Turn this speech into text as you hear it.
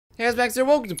Hey guys, Max here.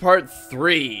 Welcome to part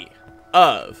 3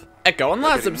 of Echo. On the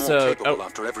last episode,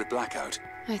 after every blackout.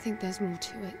 I think there's more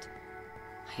to it.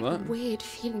 I have What? a weird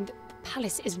feeling that the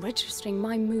palace is registering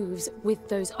my moves with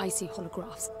those icy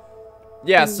holographs.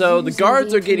 yeah. They're So the using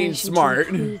guards the are getting information smart.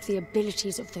 to improve the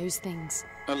abilities of those things.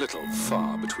 A little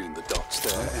far between the dots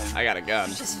there, and I got a gun.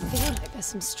 I just feel like there's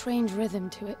some strange rhythm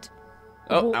to it.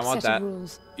 A Oh, warped I want set that. of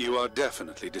rules. you are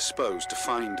definitely disposed to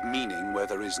find meaning where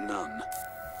there is none.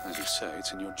 As you say,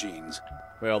 it's in your genes.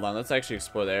 Wait, hold on. Let's actually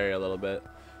explore the area a little bit.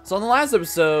 So in the last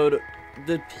episode,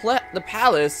 the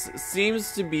palace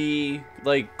seems to be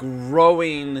like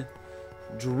growing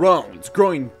drones,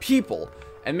 growing people,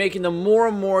 and making them more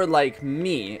and more like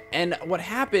me. And what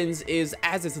happens is,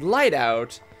 as it's light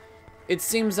out, it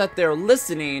seems that they're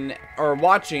listening or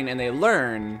watching and they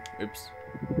learn. Oops.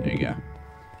 There you go.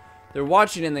 They're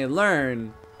watching and they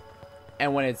learn.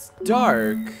 And when it's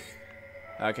dark...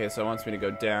 Okay, so it wants me to go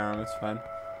down. That's fine.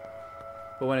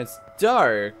 But when it's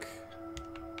dark,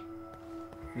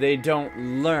 they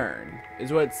don't learn,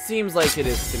 is what it seems like it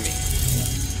is to me.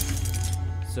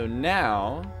 So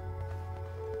now...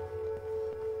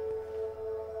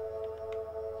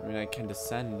 I mean, I can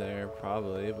descend there,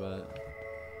 probably, but...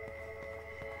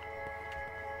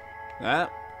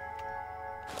 Ah.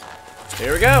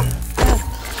 Here we go!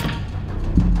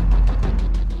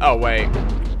 Oh, wait.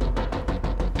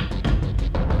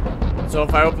 So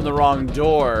if I open the wrong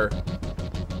door...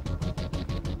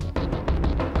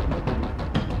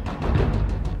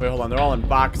 Wait, hold on. They're all in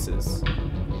boxes.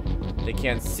 They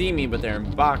can't see me, but they're in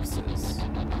boxes.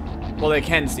 Well, they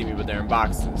can see me, but they're in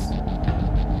boxes.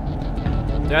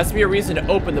 There has to be a reason to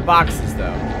open the boxes, though.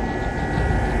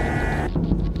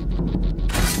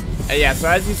 And yeah, so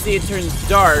as you see, it turns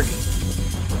dark.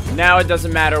 Now it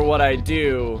doesn't matter what I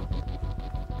do.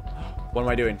 What am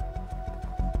I doing?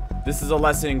 This is a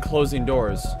lesson in closing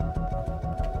doors.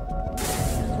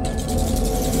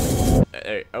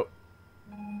 Oh.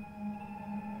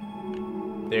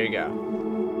 There you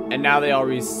go. And now they all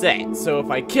reset. So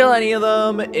if I kill any of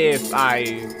them, if I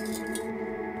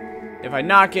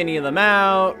knock any of them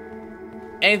out,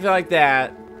 anything like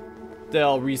that,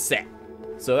 they'll reset.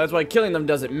 So that's why killing them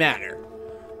doesn't matter.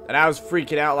 And I was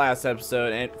freaking out last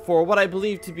episode, and for what I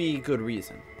believe to be good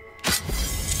reason.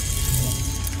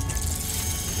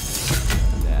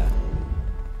 Yeah.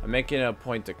 I'm making a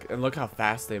point to, and look how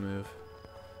fast they move.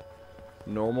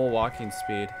 Normal walking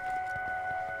speed.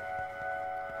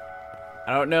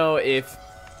 I don't know if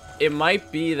it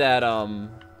might be that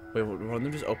wait, won't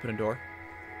them just open a door?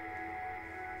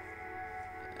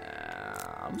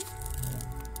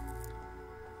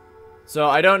 So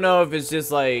I don't know if it's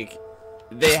just like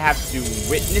they have to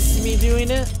witness me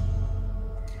doing it.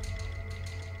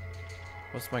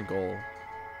 What's my goal?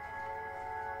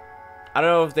 I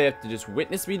don't know if they have to just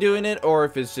witness me doing it or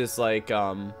if it's just like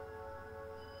I'm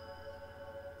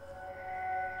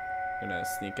gonna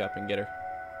sneak up and get her.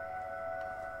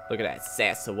 Look at that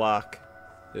sassy walk.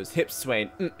 Those hips swaying.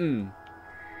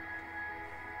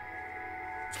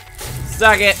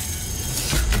 Suck it.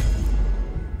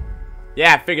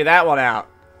 Yeah, figure that one out.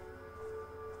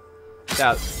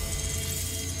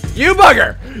 You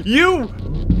bugger! You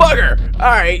bugger!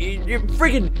 Alright, you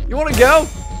freaking... You wanna go?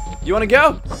 You wanna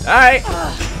go? Alright.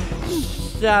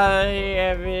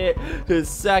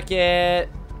 Suck it.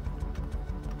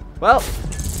 Well,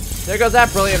 there goes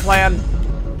that brilliant plan.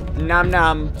 Nom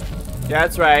nom. Yeah,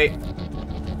 that's right.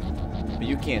 But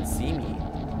you can't see me.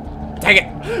 Take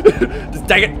it! Just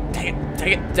take it! Take it!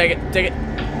 Take it! Take it! Take it!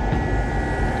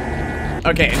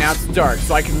 Okay, and now it's dark,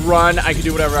 so I can run, I can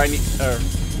do whatever I need.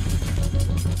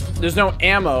 There's no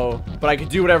ammo, but I can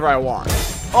do whatever I want.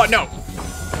 Oh, no!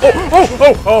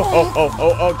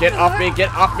 Oh, get off me,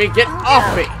 get off me, get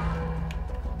off me!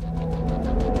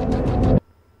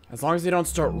 As long as they don't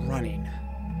start running.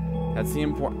 That's the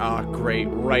important. Ah, oh, great.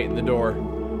 Right in the door.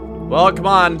 Well, come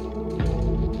on.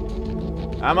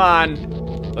 Come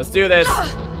on. Let's do this.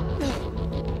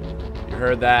 You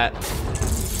heard that.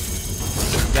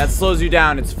 That slows you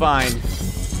down. It's fine.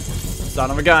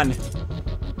 Son of a gun.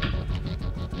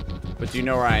 But do you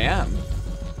know where I am?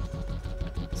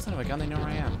 Son of a gun, they know where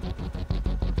I am.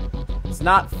 It's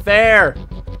not fair.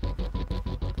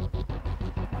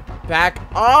 Back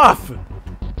off.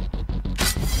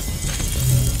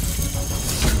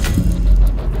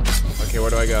 Okay, where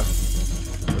do I go?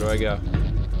 Where do I go?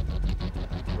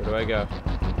 Where do I go?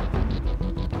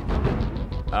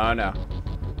 Oh no.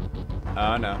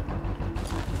 Oh no.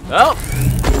 Oh!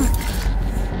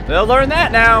 They'll learn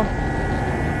that now.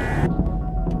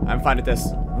 I'm fine at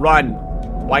this. Run.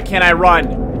 Why can't I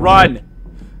run? Run.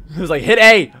 It was like, hit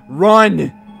A.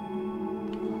 Run.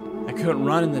 I couldn't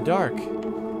run in the dark.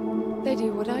 They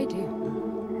do what I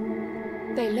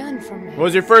do. They learn from me. What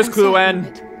was your first And clue, second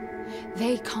Anne? bit,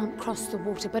 they can't cross the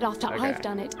water, but after I've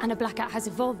done it and a blackout has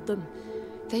evolved them,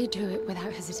 they do it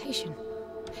without hesitation.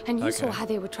 And you saw how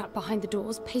they were trapped behind the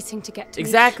doors, pacing to get to me.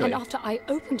 Exactly. And after I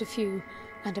opened a few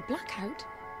and a blackout,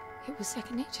 it was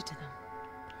second nature to them.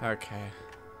 Okay.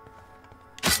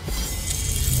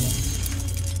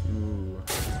 Ooh.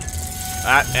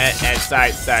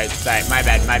 Sorry. My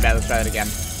bad. Let's try that again.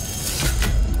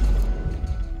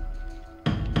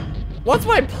 What's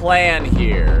my plan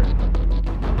here?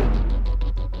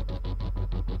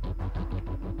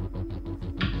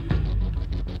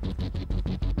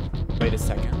 Wait a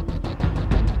second.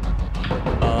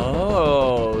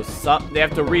 Oh, they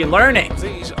have to relearn it.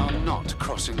 These are not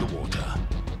crossing the water.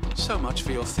 So much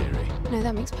for your theory. No,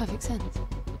 that makes perfect sense.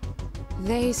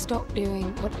 They stopped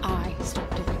doing what I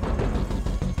stopped doing.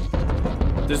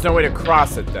 There's no way to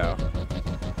cross it, though.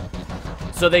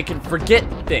 So they can forget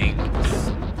things.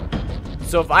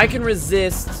 So if I can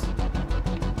resist...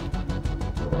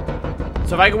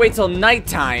 So if I can wait till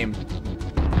nighttime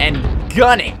and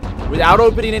gun it without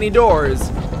opening any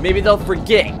doors, maybe they'll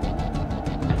forget.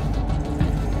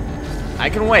 I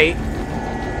can wait.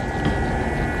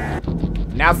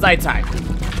 Now it's nighttime.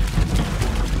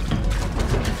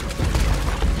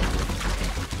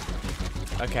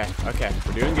 Okay.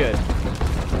 We're doing good.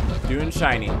 Doing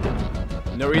shiny.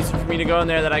 No reason for me to go in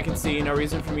there that I can see. No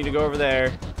reason for me to go over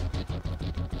there.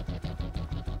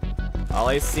 All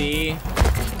I see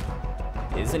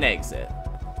is an exit.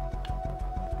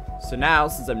 So now,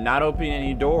 since I'm not opening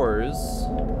any doors...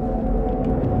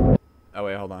 Oh,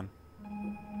 wait, hold on.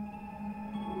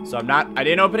 So I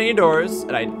didn't open any doors,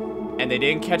 and they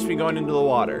didn't catch me going into the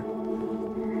water.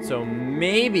 So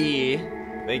maybe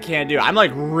they can't do it. I'm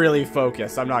like really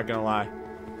focused, I'm not gonna lie.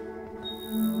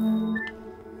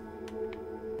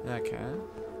 Okay.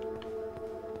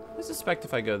 I suspect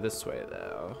if I go this way,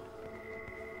 though.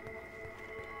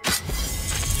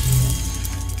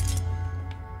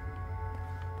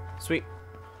 Sweet.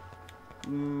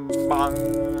 Bong.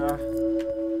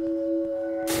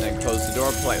 Then close the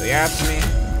door politely after me.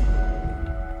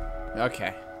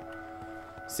 Okay.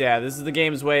 So yeah, this is the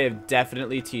game's way of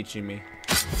definitely teaching me.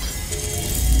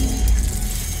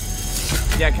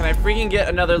 Yeah, can I freaking get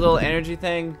another little energy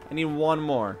thing? I need one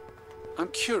more. I'm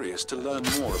curious to learn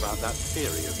more about that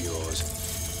theory of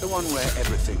yours. The one where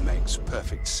everything makes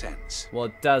perfect sense. Well,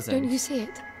 it doesn't. Don't you see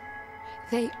it?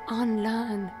 They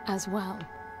unlearn as well.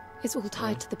 It's all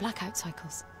tied to the blackout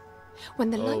cycles. When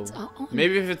the lights are on,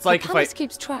 maybe if it's like the palace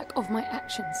keeps track of my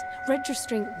actions,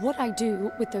 registering what I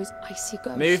do with those icy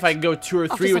ghosts. Maybe if I can go 2 or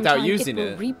 3 without using it.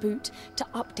 It will reboot to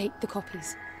update the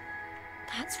copies.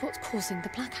 That's what's causing the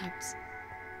blackouts.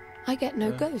 I get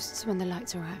no ghosts when the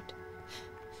lights are out.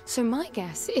 So my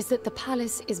guess is that the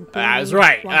palace is burning that's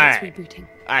right. while it's rebooting.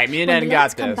 Alright, me and Ed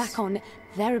got this. When the lights come back on,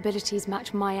 their abilities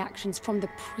match my actions from the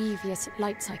previous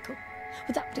light cycle.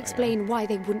 But that would explain why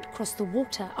they wouldn't cross the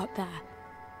water up there.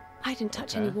 I didn't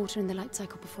touch any water in the light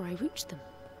cycle before I reached them.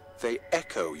 They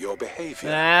echo your behavior.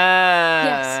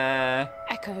 Yes.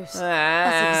 Echoes.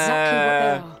 That's exactly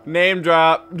what they are. Name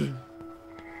drop. Now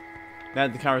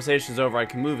that the conversation's over, I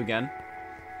can move again.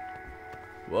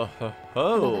 Whoa.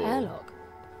 Another airlock.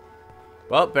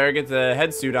 Well, better get the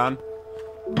head suit on.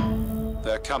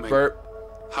 They're coming. Burp.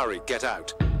 Hurry, get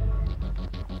out.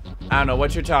 I don't know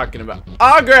what you're talking about.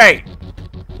 Oh, great!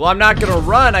 Well, I'm not gonna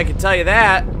run, I can tell you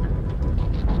that.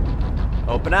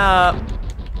 Open up.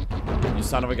 You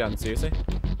son of a gun, seriously?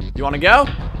 You wanna go?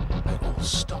 They all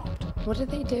stopped. What are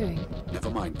they doing? Never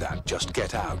mind that, just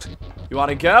get out. You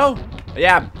wanna go?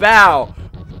 Yeah, bow.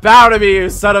 Bow to me, you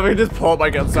son of a... Just pull up my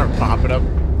gun, start popping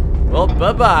them. Well,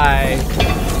 bye-bye.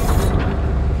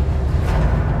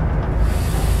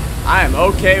 I am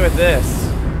okay with this.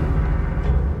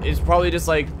 It's probably just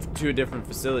like to a different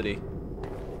facility.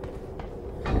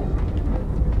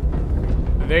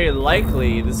 Very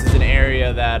likely this is an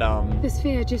area that The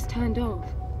sphere just turned off.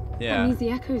 yeah. That means the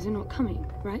echoes are not coming,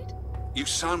 right? You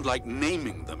sound like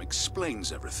naming them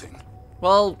explains everything.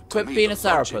 Well, quit To me, being a the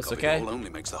logic sourpuss, of okay? It all only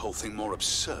makes the whole thing more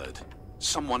absurd.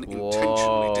 Someone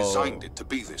intentionally designed it to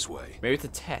be this way. Maybe it's a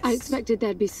test. I expected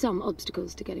there'd be some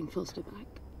obstacles to getting Foster back.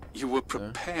 You were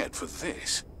prepared for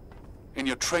this. In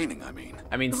your training, I mean.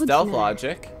 I mean, God, stealth no.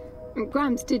 logic.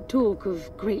 Gramps did talk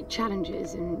of great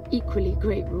challenges and equally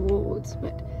great rewards,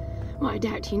 but I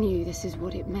doubt he knew this is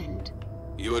what it meant.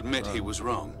 You admit he was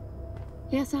wrong.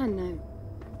 Yes and no.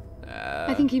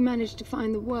 I think he managed to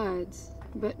find the words,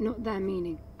 but not their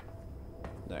meaning.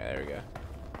 There we go.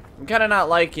 I'm kind of not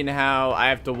liking how I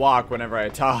have to walk whenever I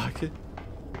talk.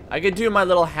 I could do my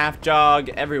little half jog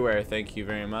everywhere, thank you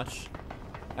very much.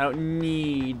 I don't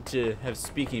need to have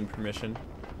speaking permission.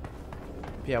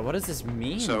 But yeah, what does this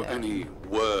mean? So, then? any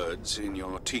words in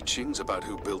your teachings about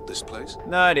who built this place?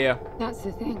 No idea. That's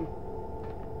the thing.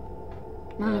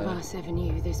 None of us ever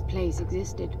knew this place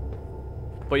existed.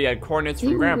 But you had coordinates He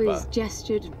from Grandpa. always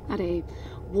gestured at a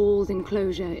walled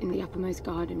enclosure in the uppermost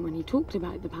garden when he talked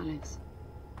about the palace.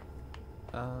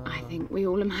 I think we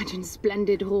all imagined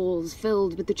splendid halls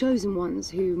filled with the chosen ones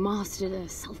who mastered a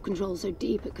self-control so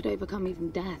deep it could overcome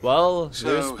even death. Well,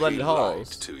 there's So splendid he halls.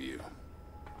 lied to you.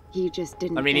 He just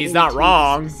didn't. I mean, get he's not into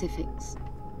wrong. the specifics.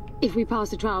 If we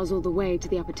passed the trials all the way to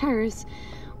the upper terrace,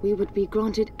 we would be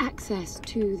granted access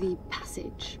to the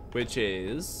passage. Which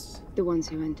is... The ones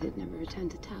who entered never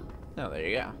returned to tell. Oh, there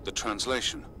you go. The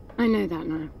translation. I know that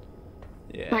now.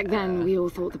 Yeah. Back then, we all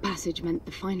thought the passage meant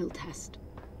the final test.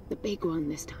 The big one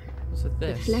this time. What's with The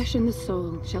this? flesh and the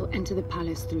soul shall enter the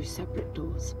palace through separate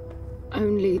doors.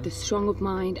 Only the strong of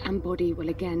mind and body will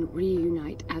again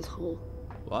reunite as whole.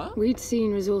 What? We'd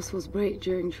seen resourcefuls break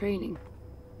during training.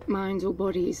 Minds or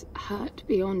bodies hurt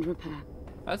beyond repair.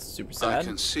 That's super I sad.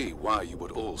 can see why you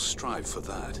would all strive for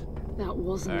that. That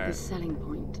wasn't Alright. the selling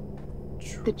point.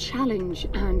 The challenge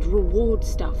and reward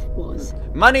stuff was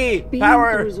Money! being a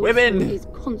Power! resourceful Women! is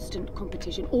constant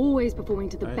competition, always performing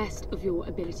to the Right. best of your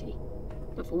ability.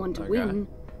 But for one to Okay. win,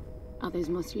 others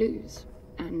must lose,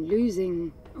 and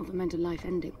losing of a mental life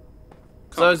ending.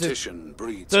 So is it- Competition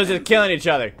breeds So they're envy. killing each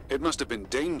other. It must have been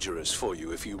dangerous for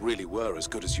you if you really were as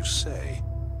good as you say.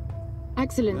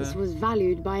 Excellence was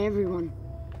valued by everyone.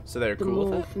 So they're The cool more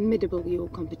with it? formidable your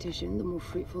competition, the more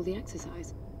fruitful the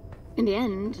exercise. In the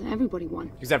end, everybody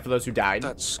won. Except for those who died.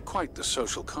 That's quite the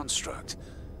social construct,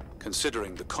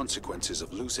 considering the consequences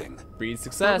of losing. Breed That was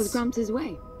success. Gramps'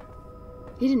 way.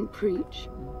 He didn't preach.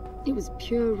 It was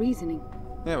pure reasoning.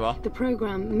 Yeah, well. The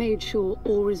program made sure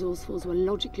all resourcefuls were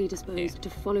logically disposed to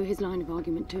follow his line of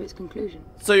argument to its conclusion.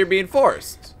 So you're being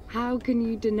forced. How can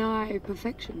you deny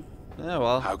perfection? Yeah,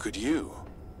 well. How could you?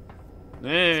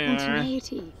 Eh.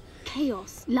 Spontaneity,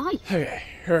 chaos, life. Okay.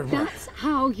 That's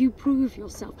how you prove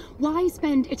yourself. Why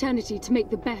spend eternity to make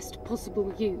the best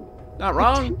possible you? Not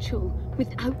wrong. Potential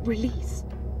without release.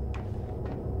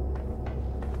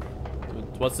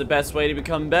 What's the best way to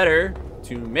become better?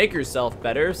 To make yourself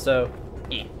better, so...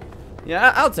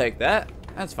 Yeah, I'll take that.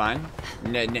 That's fine.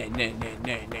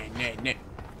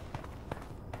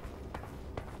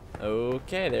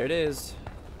 Okay, there it is.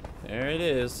 There it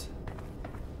is.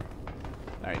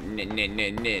 Alright,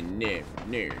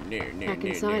 Back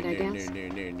inside, I guess.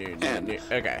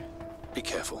 Okay. Be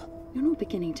careful. You're not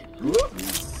beginning to like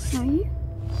me, are you?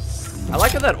 I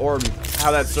like how that orb,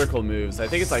 how that circle moves. I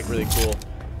think it's like really cool.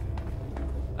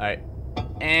 Alright.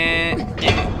 And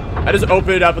I just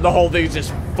open it up and the whole thing's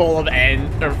just full of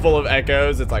full of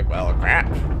echoes. It's like, well,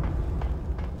 crap.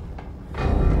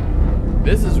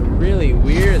 This is really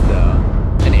weird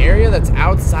though. An area that's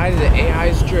outside of the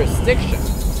AI's jurisdiction.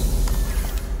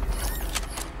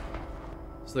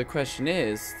 So the question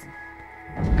is,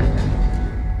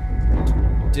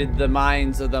 did the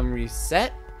minds of them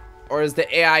reset? Or is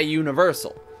the AI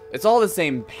universal? It's all the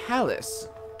same palace,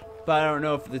 but I don't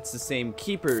know if it's the same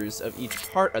keepers of each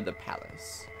part of the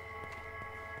palace.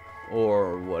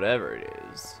 Or whatever it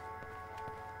is.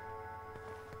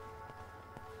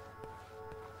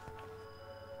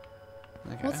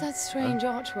 Okay. What's that strange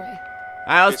archway?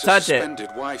 Alright, let's It's touch a it. suspended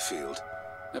Y field.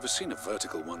 Never seen a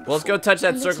vertical one before. Well, let's go touch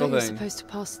that It looks circle like you're thing. supposed to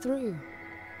pass through.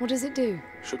 What does it do?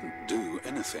 Shouldn't do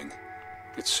anything.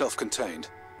 It's self-contained.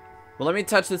 Well, let me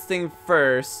touch this thing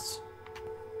first.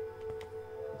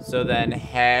 So then,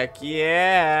 heck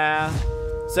yeah.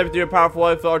 Stepping through a powerful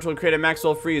oil arch will create a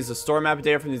maxwell freeze. A store map of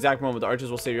data from the exact moment. The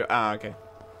arches will save you. Ah, okay.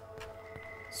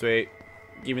 Sweet.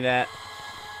 Give me that.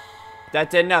 That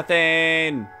did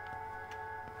nothing.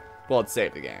 Well, it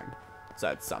saved the game. So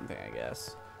that's something, I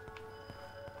guess.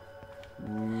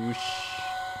 Whoosh.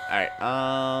 Alright,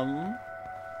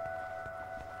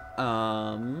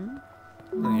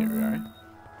 here we are.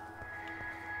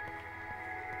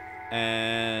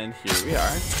 And here we are.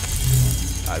 I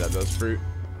thought that was fruit.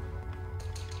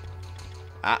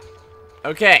 Ah.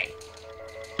 Okay.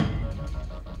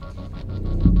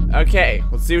 Okay,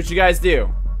 let's see what you guys do.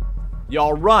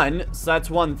 Y'all run, so that's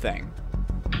one thing.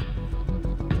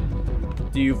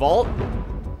 Do you vault?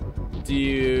 Do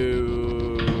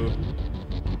you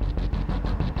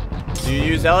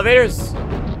use elevators?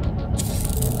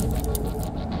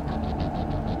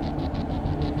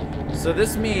 So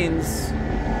this means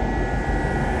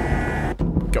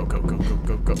go, go, go, go,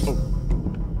 go, go. Oh.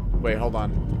 Wait, hold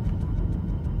on.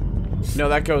 No,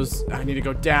 that goes, I need to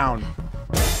go down.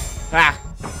 Ah!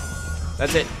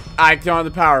 That's it. I turn on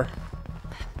the power.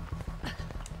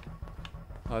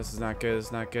 Oh, this is not good.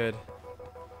 It's not good.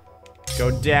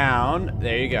 Go down.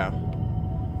 There you go.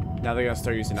 Now they're gonna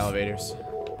start using elevators.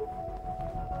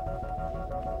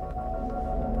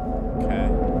 Okay.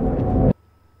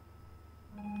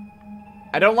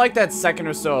 I don't like that second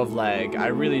or so of lag. I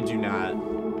really do not.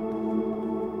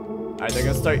 Alright, they're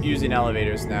gonna start using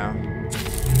elevators now.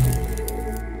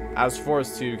 I was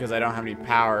forced to because I don't have any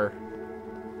power.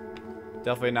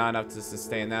 Definitely not enough to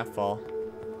sustain that fall.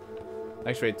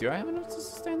 Actually, wait, do I have enough to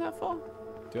sustain that fall?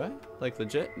 Do I? Like,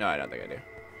 legit? No, I don't think I do.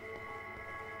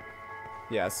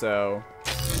 Yeah, so...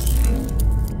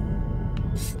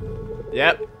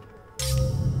 Yep.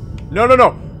 No, no,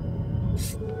 no!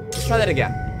 Let's try that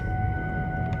again.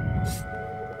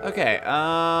 Okay,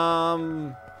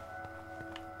 how's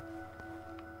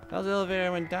the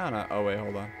elevator went down on? Oh, wait,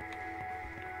 hold on.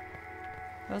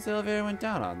 How's the elevator went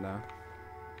down on, though?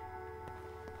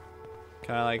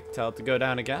 Can I, like, tell it to go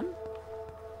down again?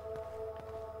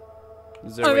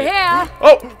 Over here!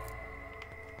 Oh!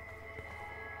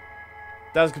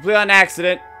 That was completely on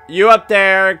accident. You up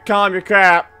there, calm your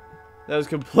crap. That was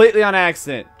completely on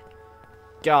accident.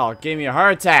 God, gave me a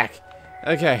heart attack.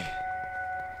 Okay.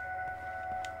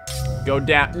 Go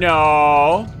down.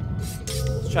 No.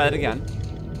 Let's try it again.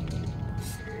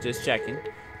 Just checking.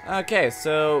 Okay,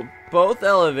 so both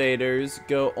elevators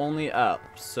go only up.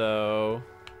 So,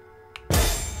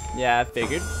 yeah, I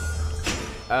figured.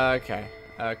 Okay.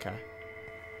 Okay.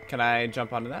 Can I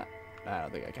jump onto that? I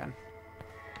don't think I can.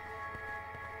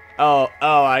 Oh,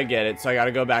 I get it. So I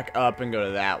gotta go back up and go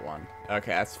to that one.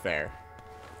 Okay, that's fair.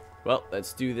 Well,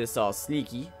 let's do this all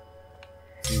sneaky.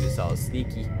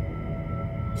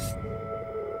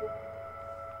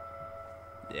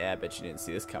 Yeah, I bet you didn't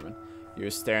see this coming. You were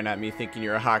staring at me thinking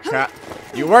you're a hot crap.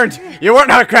 You weren't! You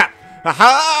weren't hot crap!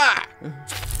 Ha-ha!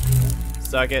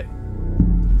 Suck it.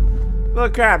 Well,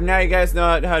 crap, now you guys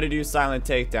know how to do silent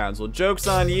takedowns. Well, joke's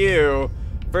on you.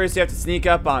 First, you have to sneak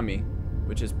up on me,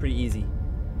 which is pretty easy.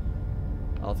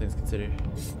 All things considered.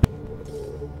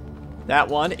 That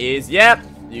one is, yep,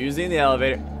 using the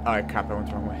elevator. Alright, crap, I went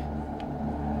the wrong way.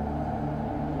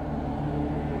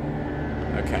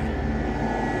 Okay.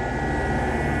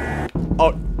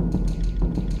 Oh.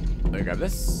 Let me grab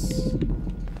this.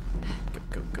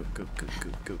 Go.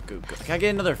 Can I get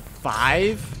another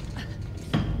 5?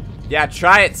 Yeah,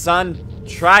 try it, son.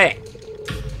 Try it.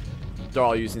 They're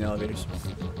all using the elevators.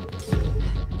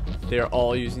 They're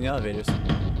all using the elevators.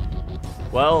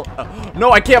 Well,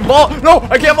 no, I can't vault. No,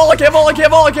 I can't vault. I thought I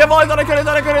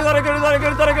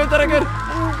could.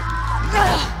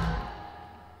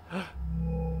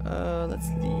 Let's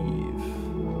leave.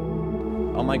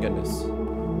 Oh my goodness.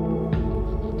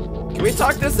 Can we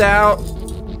talk this out?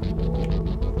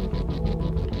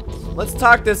 Let's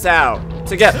talk this out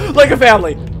together, like a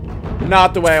family.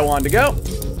 Not the way I wanted to go.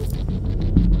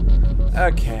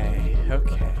 Okay.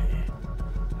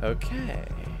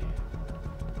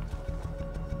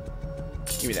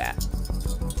 Give me that.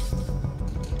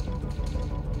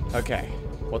 Okay.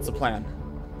 What's the plan?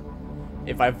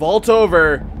 If I vault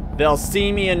over, they'll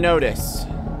see me and notice.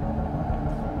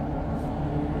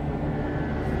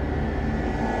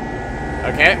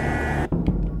 Okay.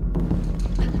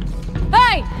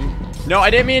 Hey! No, I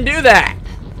didn't mean to do that.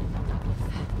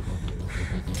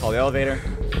 Call the elevator.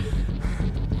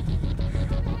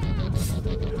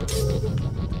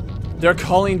 They're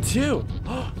calling too.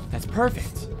 That's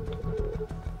perfect.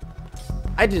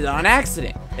 I did it on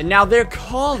accident. And now they're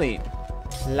calling.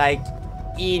 Like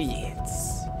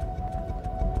idiots.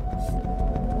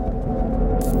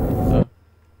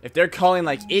 If they're calling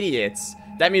like idiots,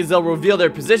 that means they'll reveal their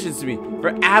positions to me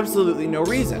for absolutely no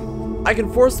reason. I can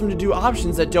force them to do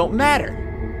options that don't matter.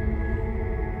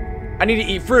 I need to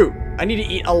eat fruit. I need to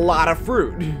eat a lot of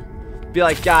fruit. Be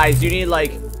like, guys, you need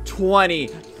like 20,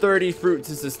 30 fruit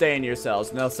to sustain yourselves.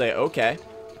 And they'll say, okay.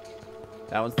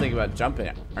 That one's thinking about jumping,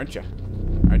 aren't you?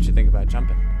 Aren't you thinking about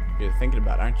jumping? You're thinking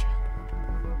about it, aren't you?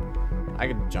 I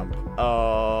could jump. Oh.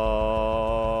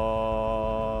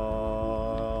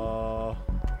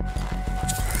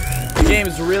 The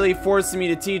game's really forcing me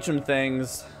to teach them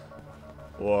things.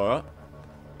 What?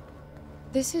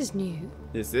 This is new.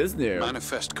 This is new.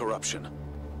 Manifest corruption.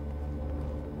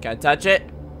 Can I touch it?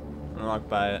 Unlocked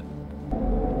by it.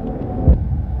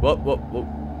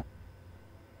 Whoa.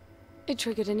 It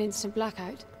triggered an instant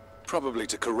blackout. Probably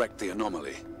to correct the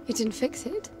anomaly. It didn't fix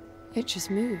it. It just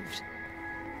moved.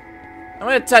 I'm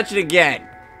gonna touch it again.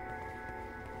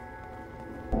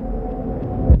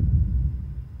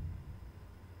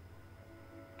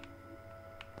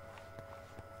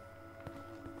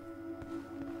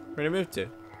 Where'd it move to?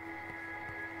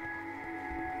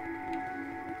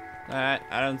 Alright,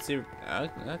 I don't see.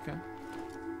 Okay.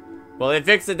 Well, they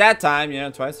fixed it that time, you know,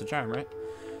 twice the charm, right?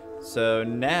 So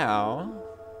now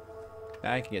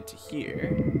I can get to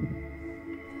here.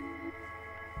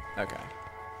 Okay.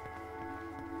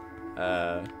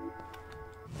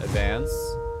 Advance.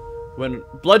 When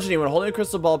bludgeoning, when holding a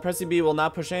crystal ball, pressing B will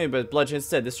not push anything, but bludgeon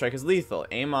instead. This strike is lethal.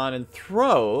 Aim on and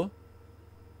throw.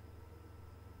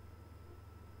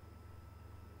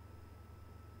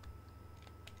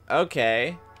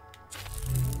 Okay.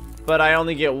 But I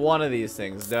only get one of these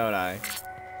things, don't I?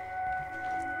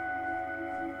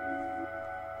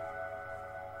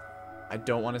 I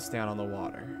don't want to stand on the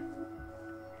water.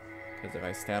 Because if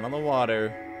I stand on the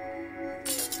water,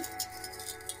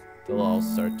 they'll all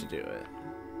start to do it.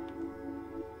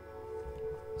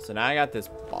 So now I got this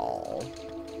ball.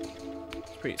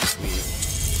 It's pretty sweet.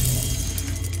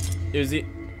 Is it?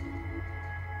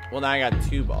 Well, now I got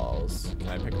 2 balls. Can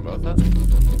I pick them both up?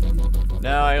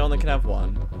 No, I only can have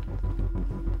one.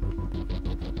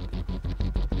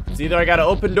 It's either I gotta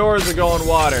open doors or go in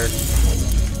water.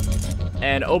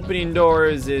 And opening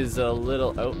doors is a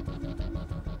little... Oh.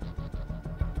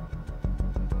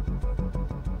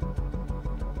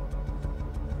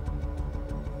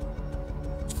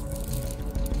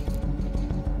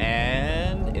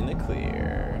 And in the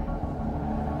clear.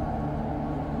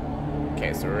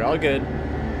 Okay, so we're all good.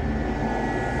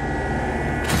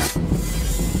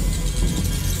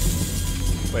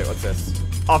 Wait, what's this?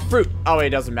 Oh, fruit! Oh, wait,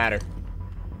 it doesn't matter.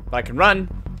 But I can run.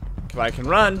 But I can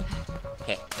run.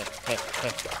 Okay,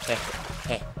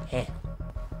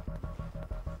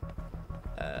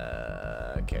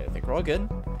 I think we're all good.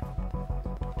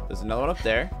 There's another one up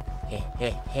there.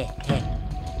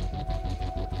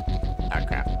 Ah,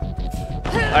 crap.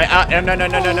 No.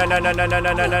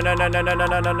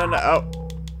 Oh.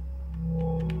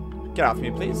 Get off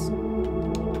me, please.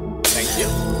 Thank you.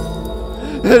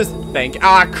 Thank you.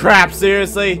 Ah, crap.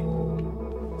 Seriously?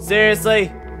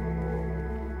 Seriously?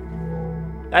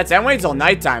 That's... I'm waiting till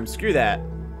nighttime. Screw that.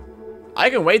 I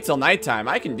can wait till nighttime.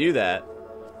 I can do that.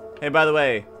 Hey, by the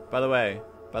way,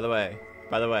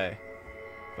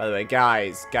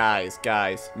 guys.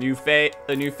 New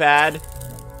fad.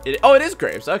 Oh, it is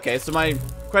grapes. Okay, so my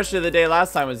question of the day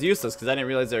last time was useless because I didn't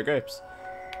realize they were grapes.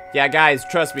 Yeah, guys,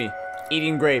 trust me.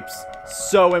 Eating grapes.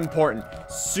 So important.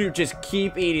 Just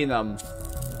keep eating them.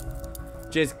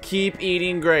 Just keep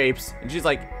eating grapes. And she's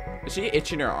like, is she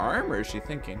itching her arm or is she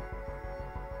thinking?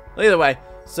 Well, either way,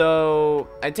 so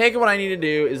I take it what I need to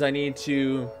do is I need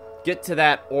to get to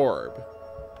that orb.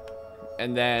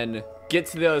 And then get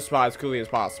to the other spot as quickly as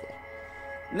possible.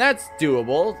 And that's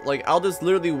doable. Like, I'll just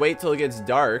literally wait till it gets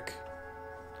dark.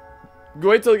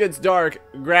 Wait till it gets dark,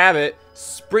 grab it,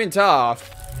 sprint off.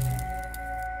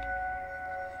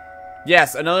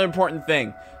 Yes, another important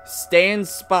thing. Stay in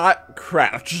spot,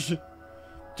 crouch.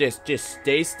 Just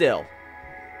stay still.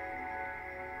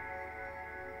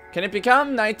 Can it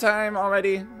become nighttime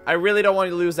already? I really don't want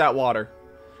to lose that water.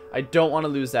 I don't want to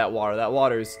lose that water. That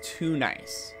water is too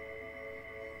nice.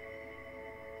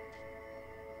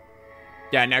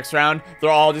 Yeah, next round, they're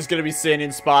all just gonna be sitting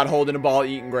in spot, holding a ball,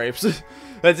 eating grapes.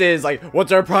 That's it. It's like,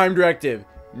 what's our prime directive?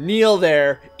 Kneel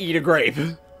there, eat a grape.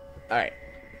 Alright.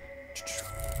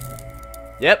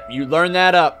 Yep, you learn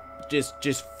that up.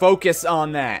 Just focus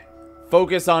on that.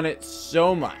 Focus on it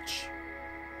so much.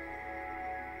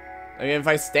 I mean, if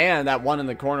I stand, that one in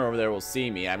the corner over there will see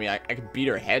me. I mean, I could beat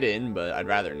her head in, but I'd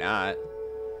rather not.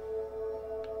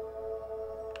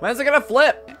 When's it gonna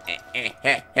flip?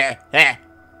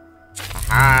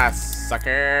 Ah,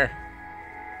 sucker.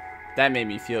 That made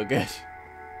me feel good.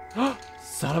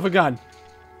 Son of a gun.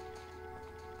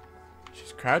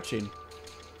 She's crouching.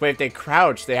 Wait, if they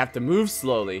crouch, they have to move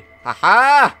slowly.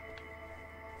 Haha!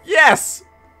 Yes!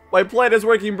 My plan is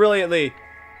working brilliantly.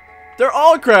 They're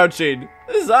all crouching.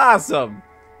 This is awesome.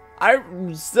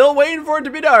 I'm still waiting for it to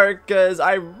be dark because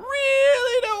I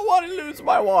really don't want to lose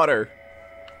my water.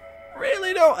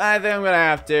 Really don't. I think I'm going to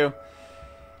have to.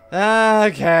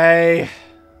 Okay.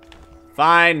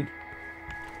 Fine.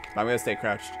 I'm going to stay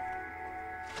crouched.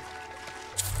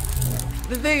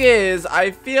 The thing is,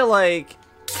 I feel like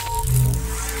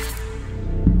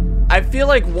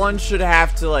one should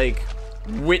have to, like,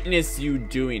 witness you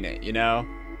doing it, you know?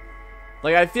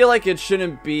 Like, I feel like it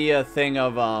shouldn't be a thing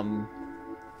of,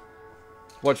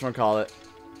 whatchamacallit.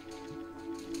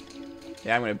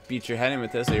 Yeah, I'm gonna beat your head in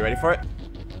with this. Are you ready for it?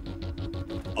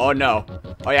 Oh, no.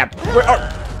 Oh, yeah.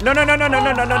 No.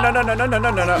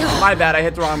 My bad, I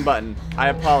hit the wrong button. I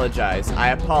apologize.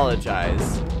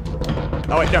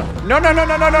 Oh, wait, no. No.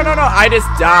 I just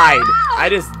died. I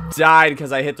just died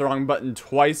because I hit the wrong button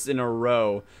twice in a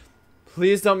row.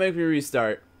 Please don't make me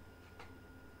restart.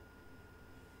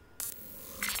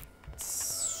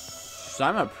 So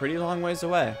I'm a pretty long ways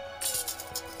away.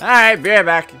 Alright, be right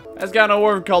back. I've got an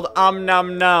award called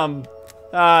Nom Nom.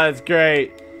 Ah, that's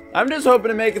great. I'm just hoping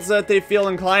to make it so that they feel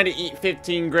inclined to eat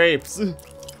 15 grapes.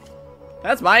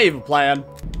 That's my evil plan.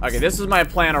 Okay, this was my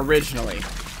plan originally.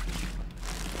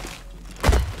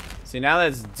 See, now that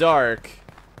it's dark,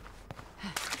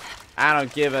 I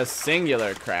don't give a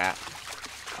singular crap.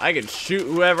 I can shoot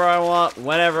whoever I want,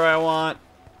 whenever I want.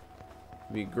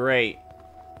 It'd be great.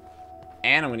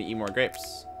 And I'm gonna eat more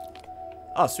grapes.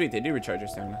 Oh, sweet, they do recharge your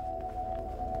stamina.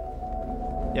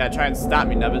 Yeah, try and stop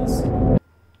me, nubbins.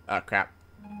 Oh, crap.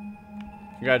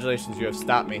 Congratulations, you have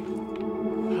stopped me.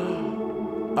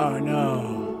 Oh,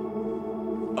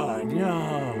 no. Oh,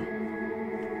 no.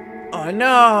 Oh,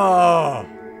 no.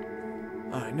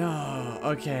 Oh, no.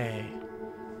 Okay.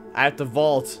 I have to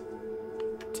vault.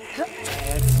 Damn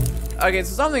it. Okay,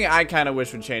 so something I kind of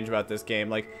wish would change about this game.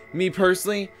 Like, me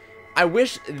personally, I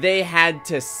wish they had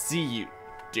to see you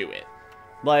do it.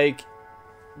 Like,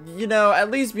 you know, at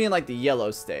least being like the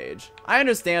yellow stage. I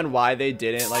understand why they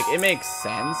didn't. Like, it makes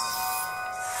sense.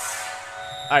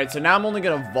 Alright, so now I'm only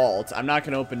gonna vault. I'm not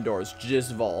gonna open doors,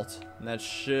 just vault. And that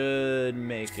should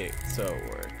make it so it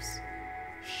works.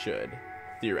 Should.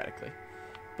 Theoretically.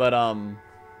 But,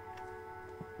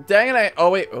 dang it,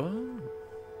 oh, wait. Oh.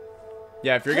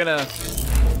 Yeah, if you're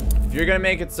gonna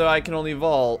make it so I can only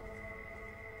vault.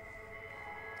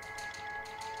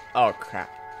 Oh, crap.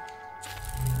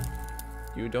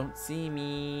 You don't see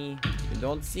me. You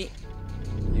don't see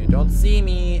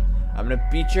me. I'm gonna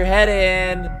beat your head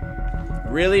in.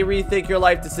 Really rethink your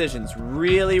life decisions.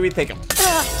 Really rethink them.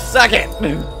 Suck it.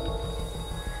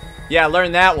 Yeah,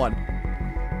 learn that one.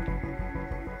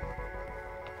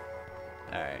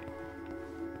 Alright.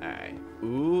 Alright.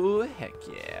 Ooh, heck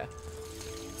yeah.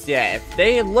 So yeah, if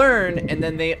they learn and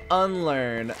then they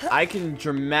unlearn, I can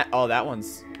oh, that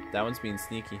one's being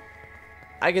sneaky.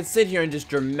 I can sit here and just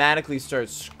dramatically start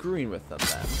screwing with them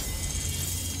then.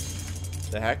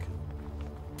 The heck?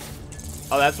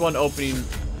 Oh, that's one opening.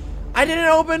 I didn't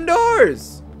open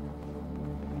doors!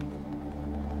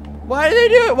 Why do they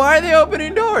do it? Why are they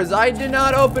opening doors? I did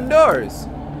not open doors.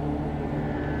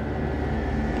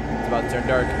 It's about to turn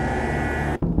dark.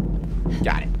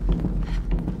 Got it.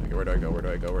 Okay, where do I go? Where do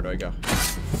I go? Where do I go?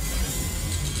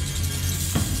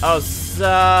 Oh,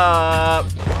 sup?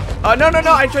 Oh, no, no,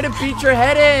 no. I tried to beat your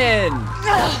head in.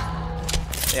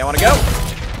 Hey, I want to go.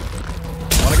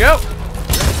 I want to go.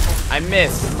 I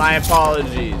missed. My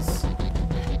apologies.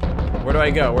 Where do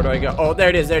I go? Where do I go? Oh, there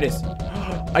it is. There it is.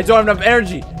 I don't have enough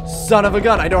energy. Son of a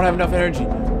gun. I don't have enough energy.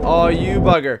 Oh, you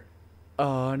bugger.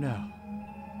 Oh, no.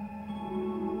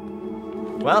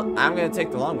 Well, I'm going to take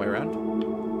the long way around.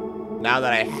 Now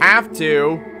that I have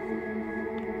to.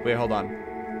 Wait, hold on.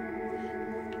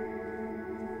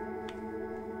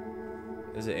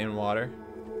 Is it in water?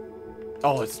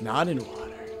 Oh, it's not in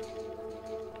water.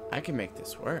 I can make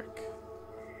this work.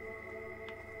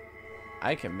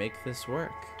 I can make this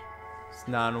work. It's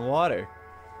not in water.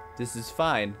 This is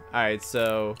fine. Alright,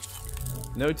 so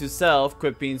note to self,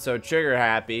 quit being so trigger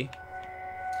happy.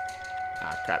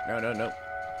 Ah, crap. No, no, no.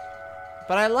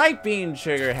 But I like being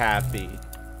trigger happy.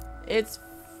 It's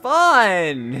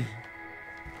fun.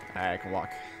 Alright, I can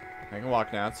walk. I can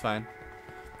walk now. It's fine.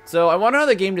 So I wonder how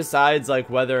the game decides like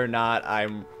whether or not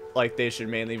I'm like they should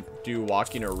mainly do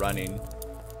walking or running.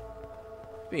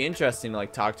 It'd be interesting to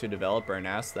like talk to a developer and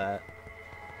ask that.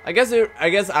 I guess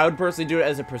I would personally do it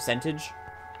as a percentage.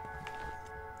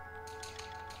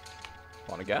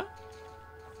 Wanna go?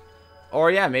 Or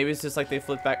yeah, maybe it's just like they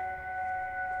flip back.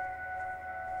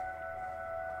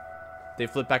 They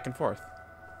flip back and forth.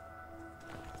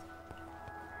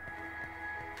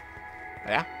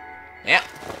 Yeah. Yeah.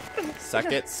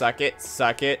 Suck it, suck it,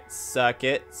 suck it, suck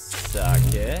it,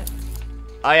 suck it.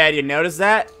 Oh yeah, did you notice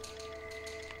that?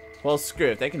 Well, screw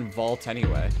it. They can vault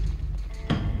anyway.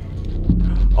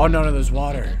 Oh no, no, there's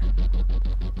water.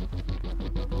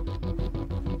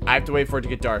 I have to wait for it to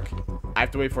get dark. I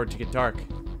have to wait for it to get dark.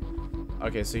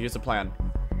 Okay, so here's the plan.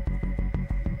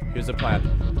 Here's the plan.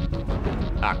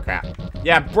 Ah, crap.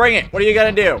 Yeah, bring it. What are you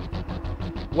gonna do?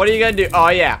 What are you gonna do? Oh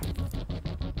yeah.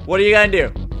 What are you gonna do?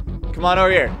 Come on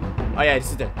over here. Oh yeah, just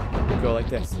sit there. Go like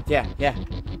this. Yeah, yeah.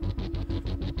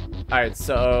 Alright,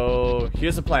 so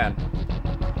here's the plan.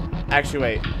 Actually,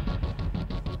 wait.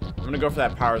 I'm gonna go for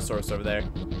that power source over there.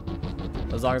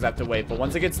 As long as I have to wait. But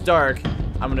once it gets dark,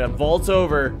 I'm gonna vault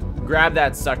over, grab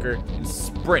that sucker, and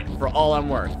sprint for all I'm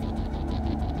worth.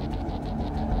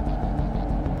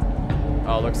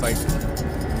 Oh, looks like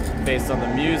based on the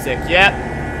music. Yep.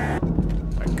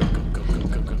 Alright, go, go, go, go,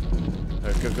 go, go.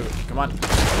 Alright, go, go, go. Come on.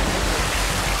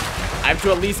 I have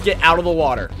to at least get out of the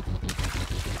water.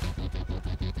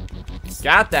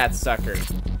 Got that sucker.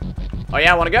 Oh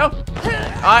yeah, wanna go?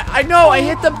 I know, I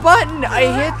hit the button! I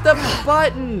hit the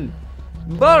button!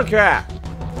 Bullcrap!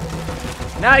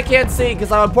 Now I can't see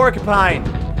because I'm a porcupine.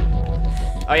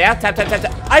 Oh yeah, tap, tap, tap,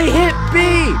 tap. I hit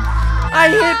B! I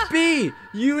hit B!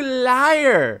 You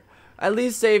liar! At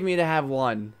least save me to have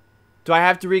one. Do I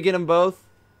have to re-get them both?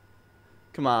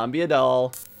 Come on, be a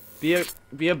doll. Be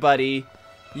a buddy.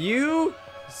 You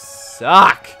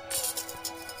suck!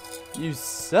 You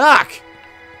suck!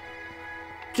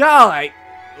 God,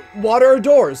 water or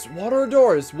doors? Water or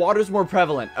doors? Water's more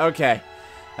prevalent. Okay.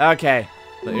 Okay.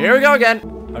 But here we go again.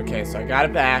 Okay, so I got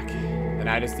it back. And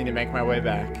I just need to make my way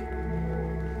back.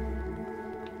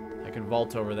 I can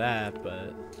vault over that,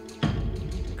 but...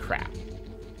 crap.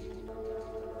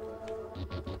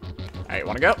 Alright,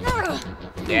 wanna go?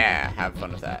 Yeah, have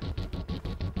fun with that.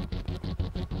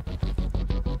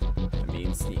 I'm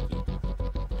being sneaky.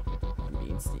 I'm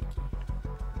being sneaky.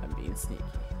 I'm being sneaky.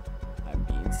 I'm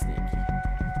being sneaky.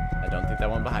 I don't think that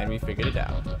one behind me figured it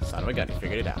out. Son of a gun, he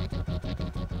figured it out.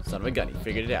 Son of a gun, he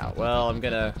figured it out. Well, I'm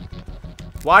gonna...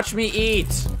 watch me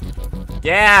eat!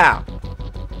 Yeah!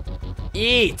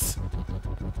 Eat!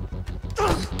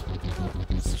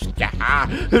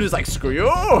 I'm just like, screw you!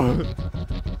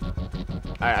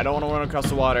 Alright, I don't want to run across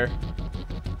the water.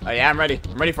 Oh yeah, I'm ready.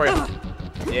 I'm ready for you.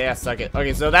 Yeah, suck it.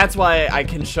 Okay, so that's why I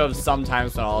can shove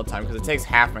sometimes, not all the time, because it takes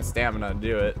half my stamina to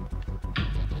do it.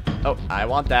 Oh, I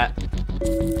want that.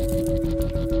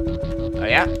 Oh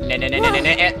yeah?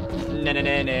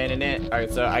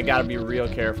 Alright, so I gotta be real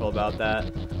careful about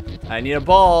that. I need a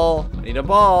ball. I need a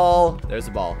ball. There's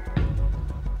a ball.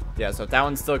 Yeah, so if that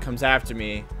one still comes after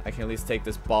me, I can at least take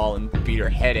this ball and beat her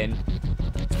head in.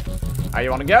 Alright, you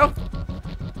wanna go?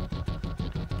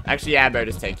 Actually, yeah, I better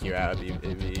just take you out.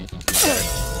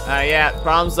 Yeah,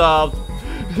 problem solved.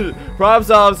 Problem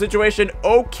solved. Situation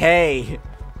okay.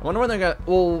 I wonder when they're gonna...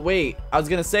 well, wait. I was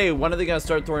gonna say, when are they gonna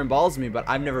start throwing balls at me? But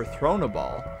I've never thrown a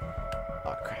ball.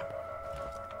 Oh, crap.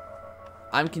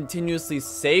 I'm continuously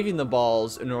saving the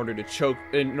balls in order to choke...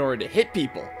 in order to hit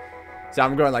people. So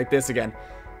I'm going like this again.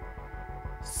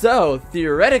 So,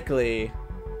 theoretically,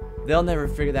 they'll never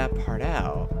figure that part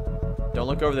out. Don't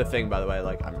look over the thing, by the way.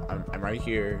 Like, I'm right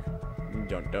here.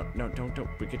 Don't.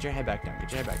 Get your head back down.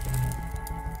 Get your head back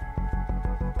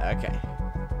down. Okay.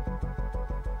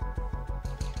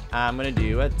 I'm gonna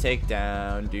do a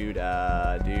takedown.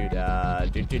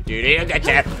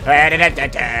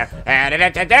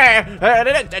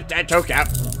 Choke out.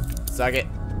 Suck it.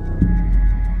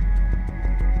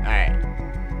 Alright.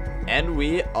 And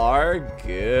we are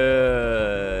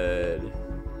good.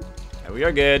 And we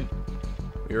are good.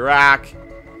 We rock.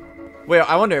 Wait,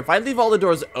 I wonder if I leave all the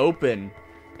doors open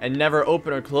and never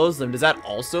open or close them, does that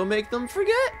also make them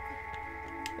forget?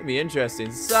 That'd be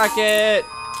interesting. Suck it.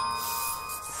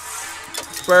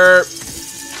 Burp.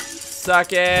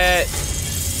 Suck it.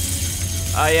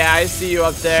 Oh yeah, I see you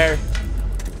up there.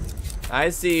 I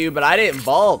see you, but I didn't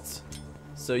vault.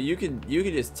 So you can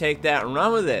just take that and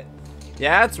run with it.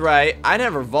 Yeah, that's right. I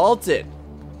never vaulted.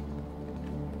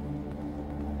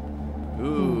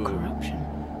 Ooh. Corruption.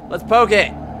 Let's poke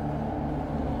it.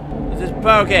 Let's just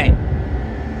poke it.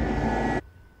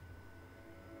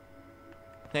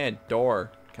 Hey, a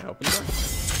door. Can I open the door?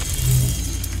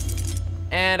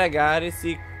 And I got a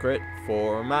secret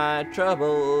for my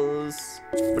troubles.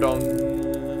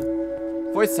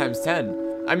 Voice times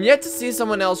 10. I'm yet to see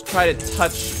someone else try to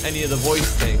touch any of the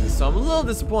voice things, so I'm a little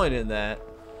disappointed in that.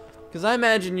 Because I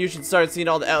imagine you should start seeing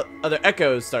all the other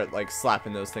echoes start, like,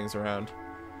 slapping those things around.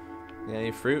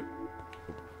 Any fruit?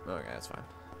 Okay, that's fine.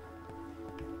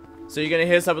 So you're going to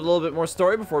hit us up with a little bit more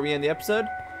story before we end the episode?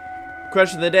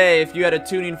 Question of the day, if you had a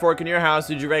tuning fork in your house,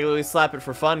 would you regularly slap it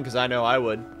for fun? Because I know I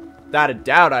would. Without a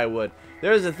doubt I would.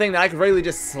 There was a thing that I could regularly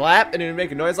just slap and it would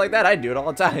make a noise like that, I'd do it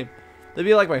all the time. That'd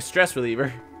be like my stress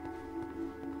reliever.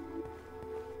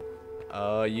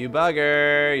 Oh, you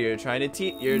bugger. You're trying to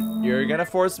teach. You're gonna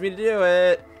force me to do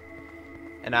it.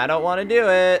 And I don't want to do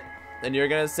it. Then you're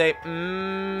gonna say,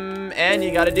 and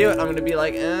you gotta do it. I'm gonna be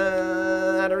like,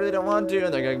 I really don't want to.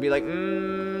 And they're gonna be like,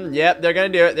 yep, they're gonna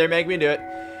do it. They're making me do it.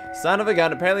 Son of a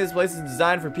gun. Apparently this place is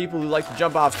designed for people who like to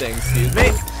jump off things. Excuse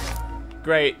me.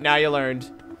 Great, now you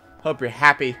learned. Hope you're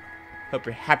happy. Hope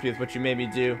you're happy with what you made me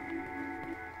do.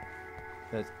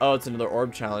 Oh, it's another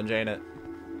orb challenge, ain't it?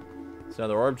 It's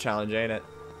another orb challenge, ain't it?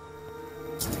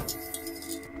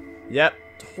 Yep.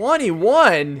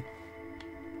 21?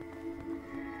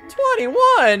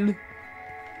 21?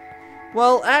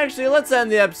 Well, actually, let's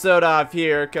end the episode off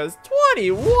here, because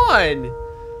 21!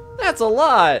 That's a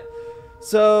lot.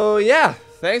 So, yeah.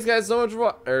 Thanks, guys, so much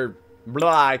for...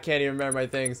 blah, I can't even remember my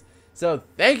things. So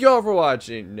thank you all for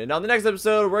watching, and on the next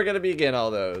episode we're gonna begin all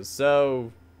those.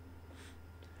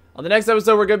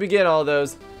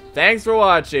 Thanks for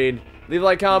watching. Leave a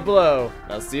like, comment below.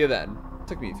 I'll see you then.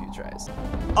 Took me a few tries.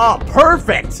 Oh,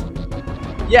 perfect!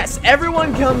 Yes,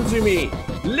 everyone come to me.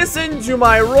 Listen to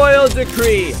my royal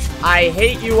decree. I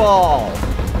hate you all.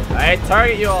 I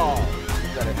target you all.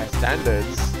 Better have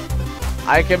standards.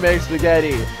 I can make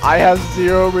spaghetti. I have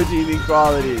 0 redeeming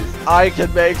qualities. I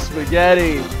can make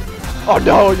spaghetti. Oh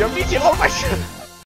no, you're meeting all my shit.